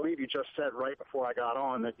 I believe you just said right before I got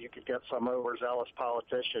on that you could get some overzealous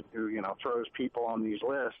politician who, throws people on these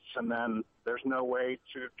lists, and then there's no way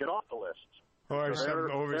to get off the list. Or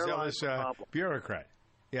some overzealous bureaucrat.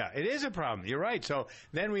 Yeah, it is a problem. You're right. So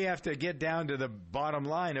then we have to get down to the bottom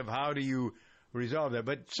line of how do you resolve that.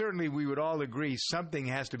 But certainly we would all agree something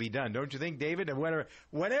has to be done. Don't you think, David? And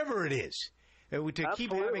whatever it is, to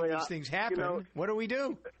keep having these things happen, what do we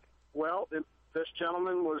do? Well, if this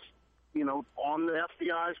gentleman was, on the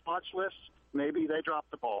FBI's watch list, maybe they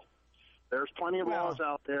dropped the ball. There's plenty of laws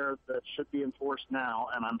out there that should be enforced now,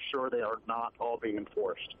 and I'm sure they are not all being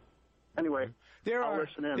enforced. Anyway, I'll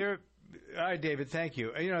listen in. All right, David, thank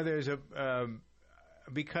you. There's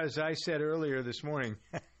because I said earlier this morning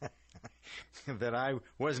that I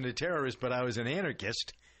wasn't a terrorist, but I was an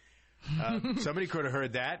anarchist. Somebody could have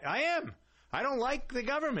heard that. I am. I don't like the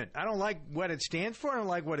government. I don't like what it stands for. I don't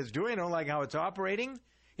like what it's doing. I don't like how it's operating.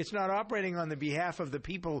 It's not operating on the behalf of the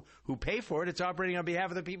people who pay for it. It's operating on behalf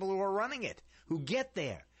of the people who are running it, who get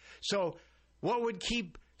there. So what would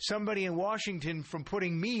keep somebody in Washington from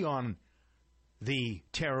putting me on the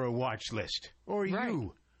terror watch list, or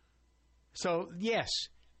you? So, yes,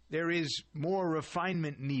 there is more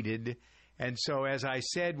refinement needed. And so as I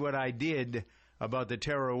said what I did about the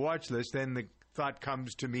terror watch list, then the thought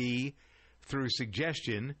comes to me through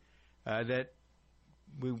suggestion that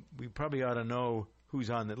we probably ought to know who's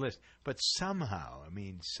on the list. But somehow,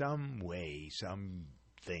 some way,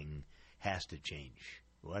 something has to change,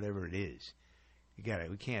 whatever it is. We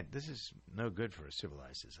can't, this is no good for a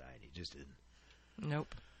civilized society. It just isn't.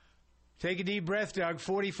 Nope. Take a deep breath, Doug.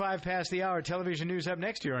 45 past the hour. Television news up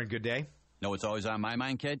next year on Good Day. Know what's always on my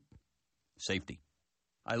mind, kid? Safety.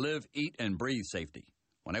 I live, eat, and breathe safety.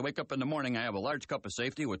 When I wake up in the morning, I have a large cup of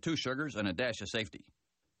safety with 2 sugars and a dash of safety.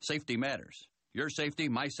 Safety matters. Your safety,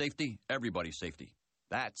 my safety, everybody's safety.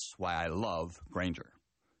 That's why I love Grainger.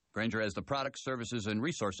 Grainger has the products, services, and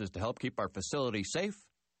resources to help keep our facility safe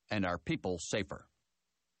and our people safer.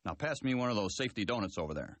 Now pass me one of those safety donuts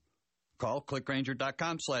over there. Call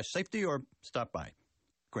clickgrainger.com/safety or stop by.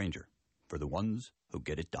 Grainger, for the ones who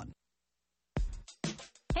get it done.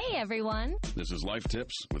 Hey, everyone. This is Life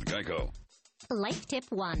Tips with Geico. Life Tip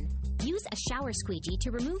 1. Use a shower squeegee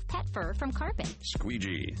to remove pet fur from carpet.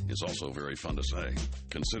 Squeegee is also very fun to say.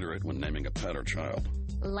 Consider it when naming a pet or child.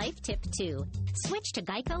 Life tip 2. Switch to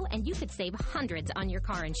Geico and you could save hundreds on your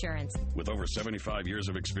car insurance. With over 75 years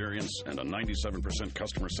of experience and a 97%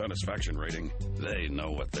 customer satisfaction rating, they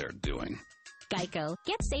know what they're doing. Geico.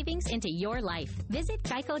 Get savings into your life. Visit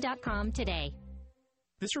geico.com today.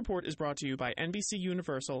 This report is brought to you by NBC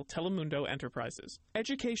Universal Telemundo Enterprises.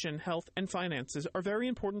 Education, health, and finances are very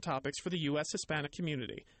important topics for the U.S. Hispanic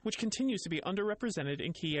community, which continues to be underrepresented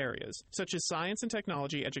in key areas, such as science and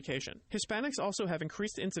technology education. Hispanics also have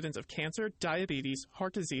increased incidence of cancer, diabetes,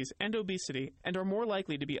 heart disease, and obesity, and are more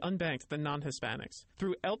likely to be unbanked than non-Hispanics.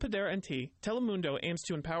 Through El Poder NT, Telemundo aims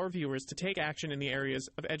to empower viewers to take action in the areas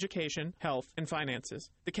of education, health, and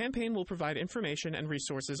finances. The campaign will provide information and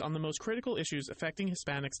resources on the most critical issues affecting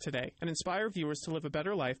Hispanics today and inspire viewers to live a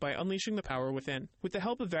better life by unleashing the power within. With the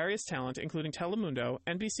help of various talent, including Telemundo,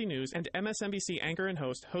 NBC News, and MSNBC anchor and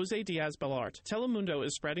host Jose Diaz-Balart, Telemundo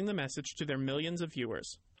is spreading the message to their millions of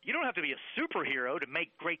viewers. You don't have to be a superhero to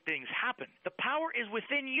make great things happen. The power is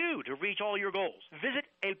within you to reach all your goals. Visit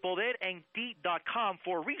elpoderent.com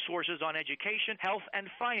for resources on education, health, and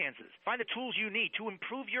finances. Find the tools you need to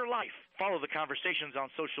improve your life. Follow the conversations on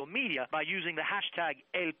social media by using the hashtag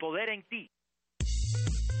elpoderent.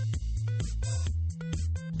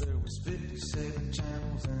 There was 57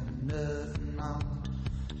 channels and nothing on.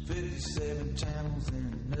 57 channels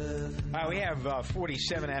and nothing. We have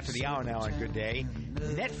 47 after the hour now on Good Day.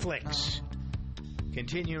 Netflix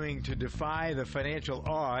continuing to defy the financial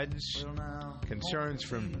odds. Concerns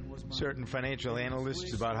from certain financial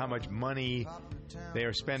analysts about how much money they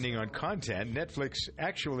are spending on content. Netflix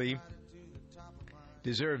actually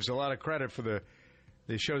deserves a lot of credit for the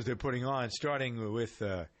shows they're putting on, starting with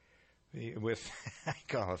I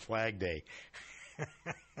call it Flag Day.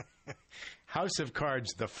 House of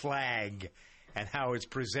Cards, The Flag, and how it's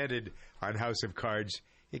presented on House of Cards.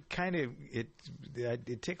 It kind of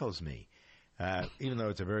it tickles me, even though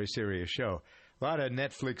it's a very serious show. A lot of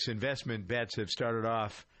Netflix investment bets have started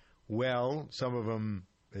off well. Some of them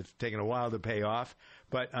it's taken a while to pay off.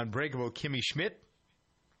 But Unbreakable Kimmy Schmidt,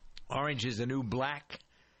 Orange is the New Black,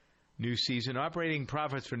 new season. Operating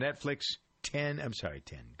profits for Netflix, 10.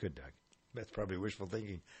 Good, Doug. That's probably wishful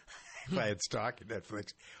thinking. If I had stock in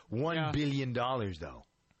Netflix. $1 billion, though.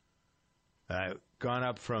 Gone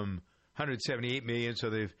up from $178 million, so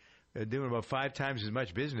they're doing about 5 times as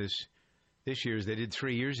much business this year as they did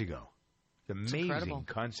 3 years ago. It's an amazing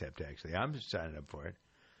concept, actually. I'm just signing up for it.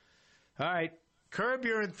 All right. Curb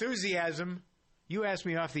Your Enthusiasm. You asked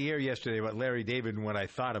me off the air yesterday about Larry David and what I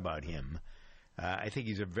thought about him. I think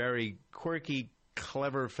he's a very quirky,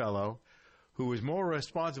 clever fellow who was more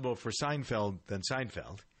responsible for Seinfeld than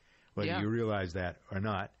Seinfeld, whether you realize that or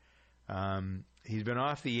not. He's been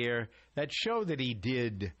off the air. That show that he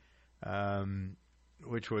did,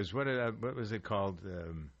 which was, what was it called?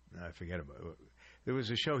 I forget about it. There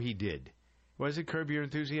was a show he did. Was it Curb Your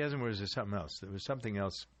Enthusiasm or was it something else? There was something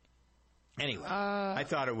else. Anyway, I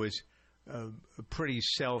thought it was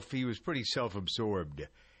he was pretty self-absorbed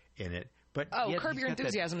in it. But Curb Your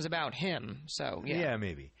Enthusiasm is about him, so yeah. Yeah,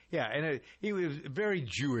 maybe. Yeah, and he was very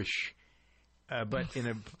Jewish, but in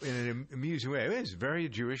an amusing way. It is very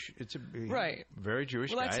Jewish. It's a very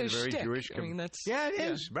Jewish guy. That's very shtick. Jewish. I mean, that's it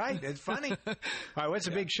is right. It's funny. All right, what's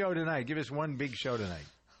the big show tonight? Give us one big show tonight.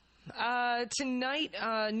 Tonight,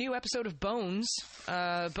 new episode of Bones.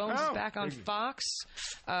 Bones is back on Fox.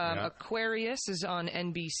 Aquarius is on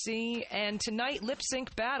NBC. And tonight, Lip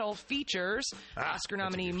Sync Battle features Oscar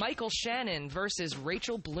nominee Michael Shannon versus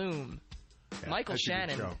Rachel Bloom. Michael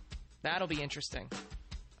Shannon. That'll be interesting.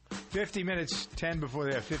 50 minutes, 10 before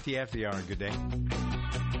they have 50 after the hour. Good day.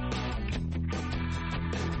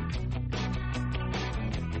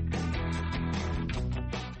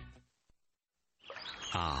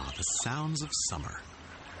 Ah, the sounds of summer.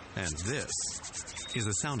 And this is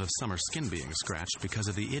the sound of summer skin being scratched because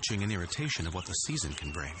of the itching and irritation of what the season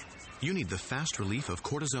can bring. You need the fast relief of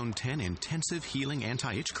Cortisone 10 Intensive Healing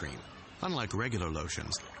Anti-Itch Cream. Unlike regular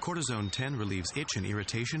lotions, Cortisone 10 relieves itch and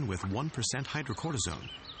irritation with 1% hydrocortisone,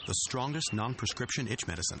 the strongest non-prescription itch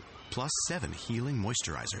medicine, plus 7 healing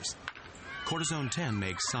moisturizers. Cortisone 10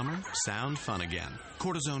 makes summer sound fun again.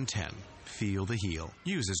 Cortisone 10. Feel the heal.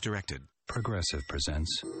 Use as directed. Progressive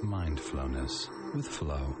presents Mindfulness with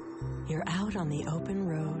Flow. You're out on the open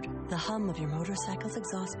road. The hum of your motorcycle's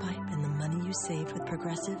exhaust pipe and the money you saved with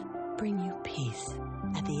Progressive bring you peace.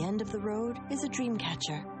 At the end of the road is a dream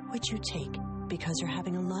catcher, which you take because you're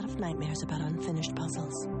having a lot of nightmares about unfinished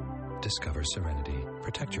puzzles. Discover serenity.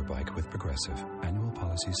 Protect your bike with Progressive. Annual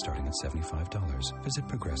policies starting at $75. Visit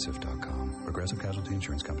Progressive.com. Progressive Casualty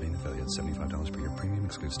Insurance Company and affiliates. $75 per year premium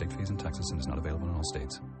excludes state fees and taxes and is not available in all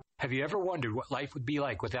states. Have you ever wondered what life would be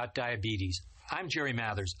like without diabetes? I'm Jerry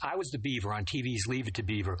Mathers. I was the Beaver on TV's Leave It to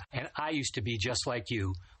Beaver, and I used to be just like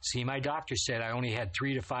you. See, my doctor said I only had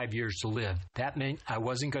 3 to 5 years to live. That meant I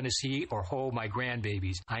wasn't going to see or hold my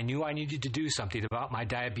grandbabies. I knew I needed to do something about my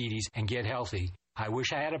diabetes and get healthy. I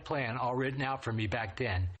wish I had a plan all written out for me back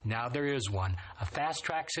then. Now there is one, a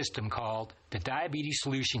fast-track system called the Diabetes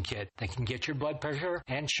Solution Kit that can get your blood pressure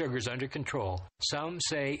and sugars under control. Some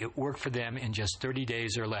say it worked for them in just 30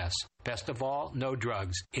 days or less. Best of all, no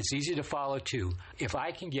drugs. It's easy to follow, too. If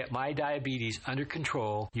I can get my diabetes under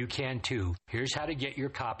control, you can, too. Here's how to get your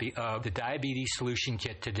copy of the Diabetes Solution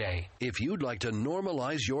Kit today. If you'd like to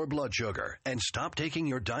normalize your blood sugar and stop taking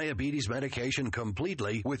your diabetes medication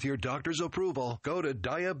completely with your doctor's approval, go to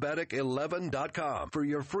diabetic11.com for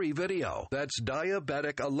your free video. That's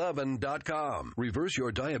diabetic11.com. Reverse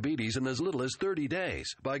your diabetes in as little as 30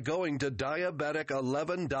 days by going to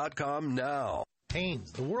diabetic11.com now.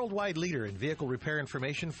 Haynes, the worldwide leader in vehicle repair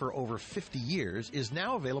information for over 50 years, is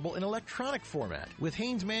now available in electronic format. With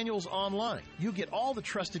Haynes Manuals Online, you get all the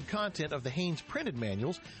trusted content of the Haynes printed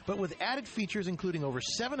manuals, but with added features including over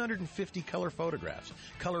 750 color photographs,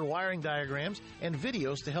 color wiring diagrams, and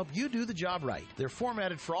videos to help you do the job right. They're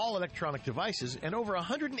formatted for all electronic devices, and over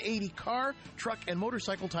 180 car, truck, and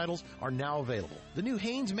motorcycle titles are now available. The new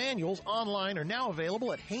Haynes Manuals Online are now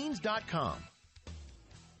available at Haynes.com.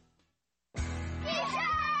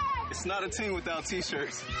 It's not a team without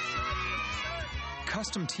T-shirts.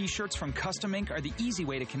 Custom T-shirts from Custom Ink are the easy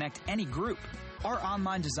way to connect any group. Our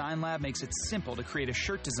online design lab makes it simple to create a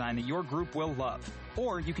shirt design that your group will love.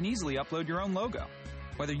 Or you can easily upload your own logo.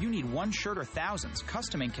 Whether you need one shirt or thousands,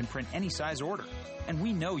 Custom Ink can print any size order. And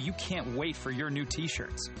we know you can't wait for your new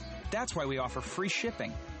T-shirts. That's why we offer free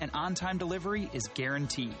shipping, and on-time delivery is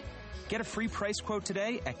guaranteed. Get a free price quote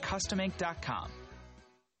today at customink.com.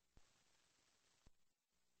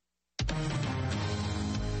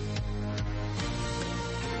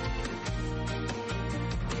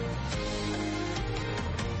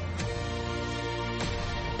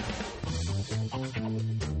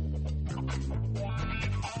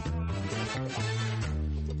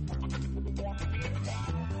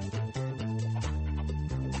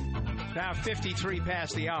 Now 53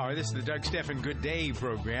 past the hour. This is the Doug Stephan Good Day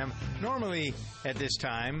program. Normally at this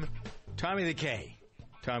time, Tommy the K,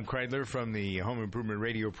 Tom Kreidler from the home improvement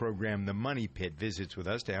radio program The Money Pit, visits with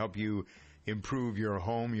us to help you improve your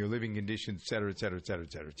home, your living conditions, et cetera, et cetera, et cetera,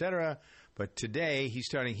 et cetera, et cetera. But today he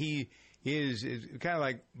is kind of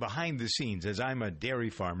like behind the scenes, as I'm a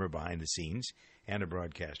dairy farmer behind the scenes and a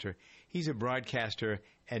broadcaster. He's a broadcaster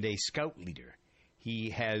and a scout leader.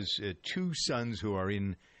 He has 2 sons who are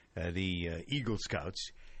in the Eagle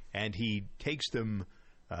Scouts, and he takes them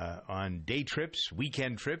on day trips,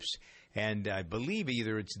 weekend trips, and I believe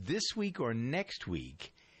either it's this week or next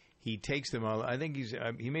week he takes them all. I think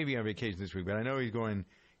he may be on vacation this week, but I know he's going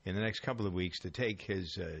in the next couple of weeks to take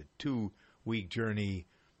his 2-week journey.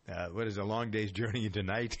 What is a long day's journey into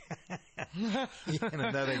night? And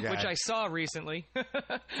another guy, which I saw recently,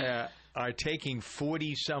 are taking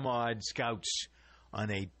 40-some-odd scouts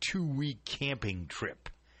on a 2-week camping trip.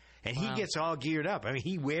 And he gets all geared up. I mean,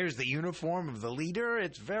 he wears the uniform of the leader.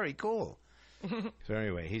 It's very cool. So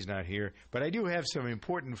anyway, he's not here. But I do have some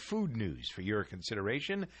important food news for your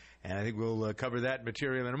consideration, and I think we'll cover that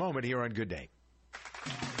material in a moment here on Good Day.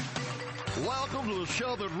 Welcome to the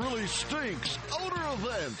show that really stinks. Odor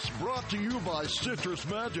Events, brought to you by Citrus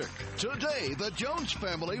Magic. Today, the Jones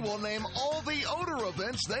family will name all the odor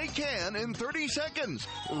events they can in 30 seconds.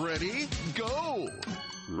 Ready? Go!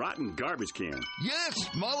 Rotten garbage can. Yes,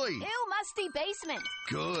 Molly. Ew, musty basement.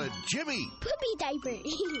 Good. Jimmy. Poopy diaper.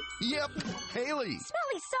 Yep. Haley.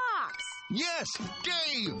 Smelly socks. Yes,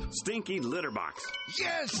 Dave. Stinky litter box.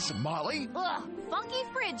 Yes, Molly. Ugh, funky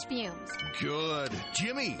fridge fumes. Good.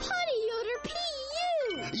 Jimmy. Potty odor pee.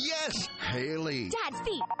 Yes, Haley. Dad's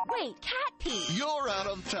feet. Wait, cat pee. You're out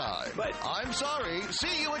of time. But I'm sorry.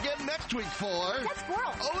 See you again next week for That's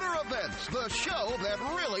squirrel. Odor Events, the show that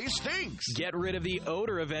really stinks. Get rid of the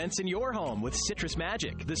odor events in your home with Citrus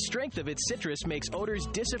Magic. The strength of its citrus makes odors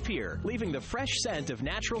disappear, leaving the fresh scent of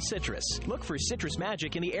natural citrus. Look for Citrus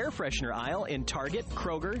Magic in the air freshener aisle in Target,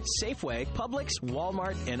 Kroger, Safeway, Publix,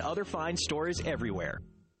 Walmart, and other fine stores everywhere.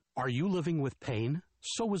 Are you living with pain?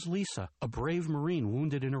 So was Lisa, a brave Marine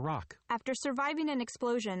wounded in Iraq. After surviving an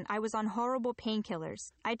explosion, I was on horrible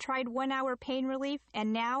painkillers. I tried 1-hour pain relief,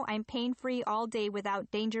 and now I'm pain-free all day without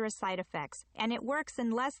dangerous side effects. And it works in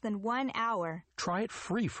less than 1 hour. Try it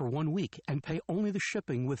free for 1 week and pay only the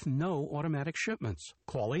shipping with no automatic shipments.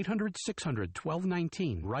 Call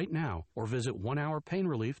 800-600-1219 right now or visit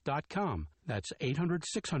onehourpainrelief.com. That's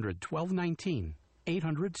 800-600-1219.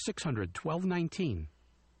 800-600-1219.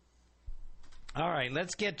 All right,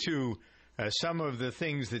 let's get to some of the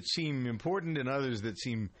things that seem important and others that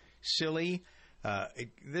seem silly.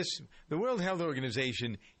 The World Health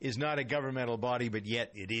Organization is not a governmental body, but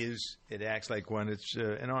yet it is. It acts like one. It's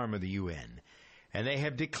an arm of the UN. And they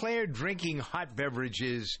have declared drinking hot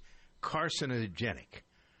beverages carcinogenic.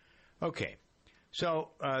 Okay, so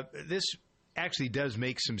this actually does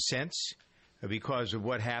make some sense because of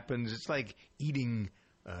what happens. It's like eating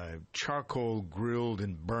charcoal grilled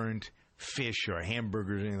and burnt fish or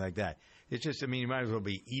hamburgers or anything like that. It's just, you might as well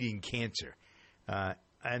be eating cancer.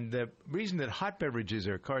 And the reason that hot beverages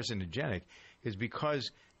are carcinogenic is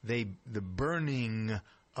because the burning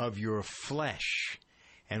of your flesh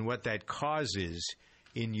and what that causes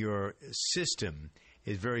in your system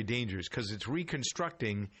is very dangerous because it's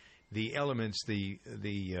reconstructing the elements,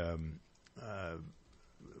 in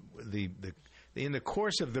the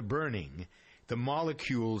course of the burning, the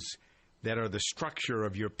molecules that are the structure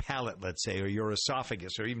of your palate, let's say, or your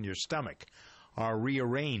esophagus, or even your stomach, are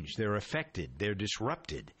rearranged. They're affected. They're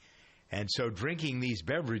disrupted. And so drinking these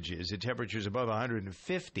beverages at temperatures above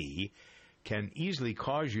 150 can easily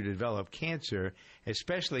cause you to develop cancer,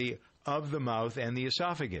 especially of the mouth and the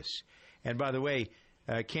esophagus. And by the way,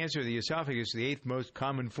 cancer of the esophagus is the 8th most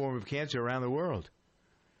common form of cancer around the world.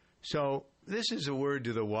 So this is a word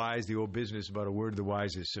to the wise. The old business about a word to the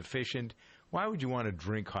wise is sufficient. Why would you want to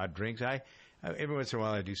drink hot drinks? Every once in a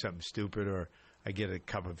while I do something stupid, or I get a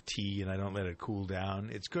cup of tea and I don't let it cool down.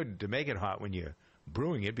 It's good to make it hot when you're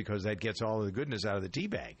brewing it because that gets all of the goodness out of the tea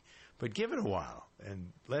bag. But give it a while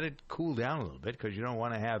and let it cool down a little bit because you don't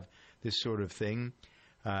want to have this sort of thing.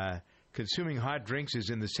 Consuming hot drinks is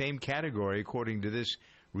in the same category, according to this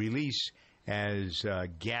release, as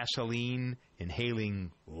gasoline,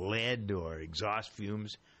 inhaling lead or exhaust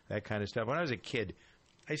fumes, that kind of stuff. When I was a kid,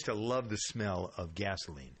 I used to love the smell of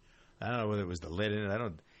gasoline. I don't know whether it was the lead in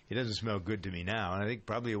it. It doesn't smell good to me now, and I think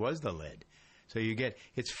probably it was the lead. So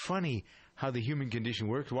it's funny how the human condition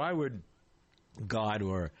works. Why would God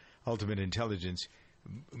or ultimate intelligence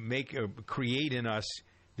create in us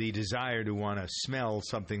the desire to want to smell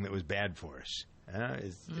something that was bad for us?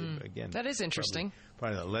 Again, that is interesting.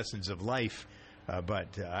 Part of the lessons of life.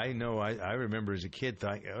 But I know I remember as a kid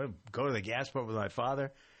go to the gas pump with my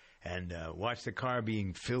father and watch the car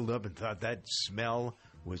being filled up and thought that smell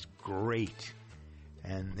was great.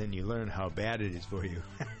 And then you learn how bad it is for you.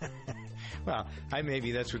 Well,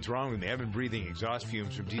 maybe that's what's wrong with me. I've been breathing exhaust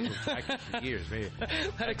fumes from diesel tractors for years. Maybe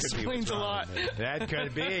that explains a lot. That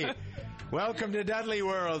could be. Welcome to Dudley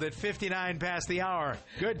World at 59 past the hour.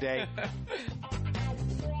 Good day.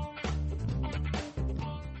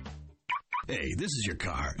 Hey, this is your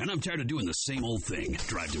car, and I'm tired of doing the same old thing.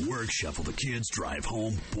 Drive to work, shuffle the kids, drive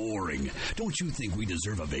home. Boring. Don't you think we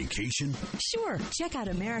deserve a vacation? Sure. Check out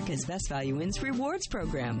America's Best Value Inn's rewards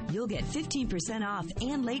program. You'll get 15% off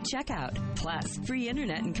and late checkout. Plus, free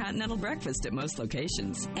internet and continental breakfast at most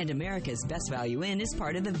locations. And America's Best Value Inn is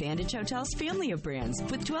part of the Vantage Hotels family of brands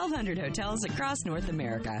with 1,200 hotels across North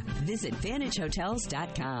America. Visit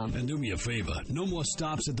VantageHotels.com. And do me a favor, no more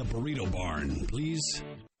stops at the Burrito Barn, please.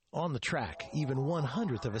 On the track, even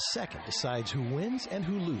 1/100th of a second decides who wins and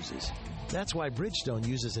who loses. That's why Bridgestone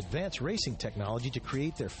uses advanced racing technology to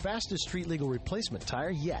create their fastest street-legal replacement tire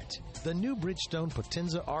yet, the new Bridgestone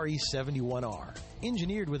Potenza RE71R.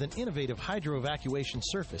 Engineered with an innovative hydro-evacuation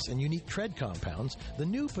surface and unique tread compounds, the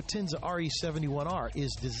new Potenza RE71R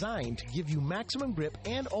is designed to give you maximum grip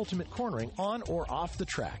and ultimate cornering on or off the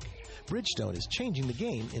track. Bridgestone is changing the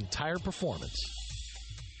game in tire performance.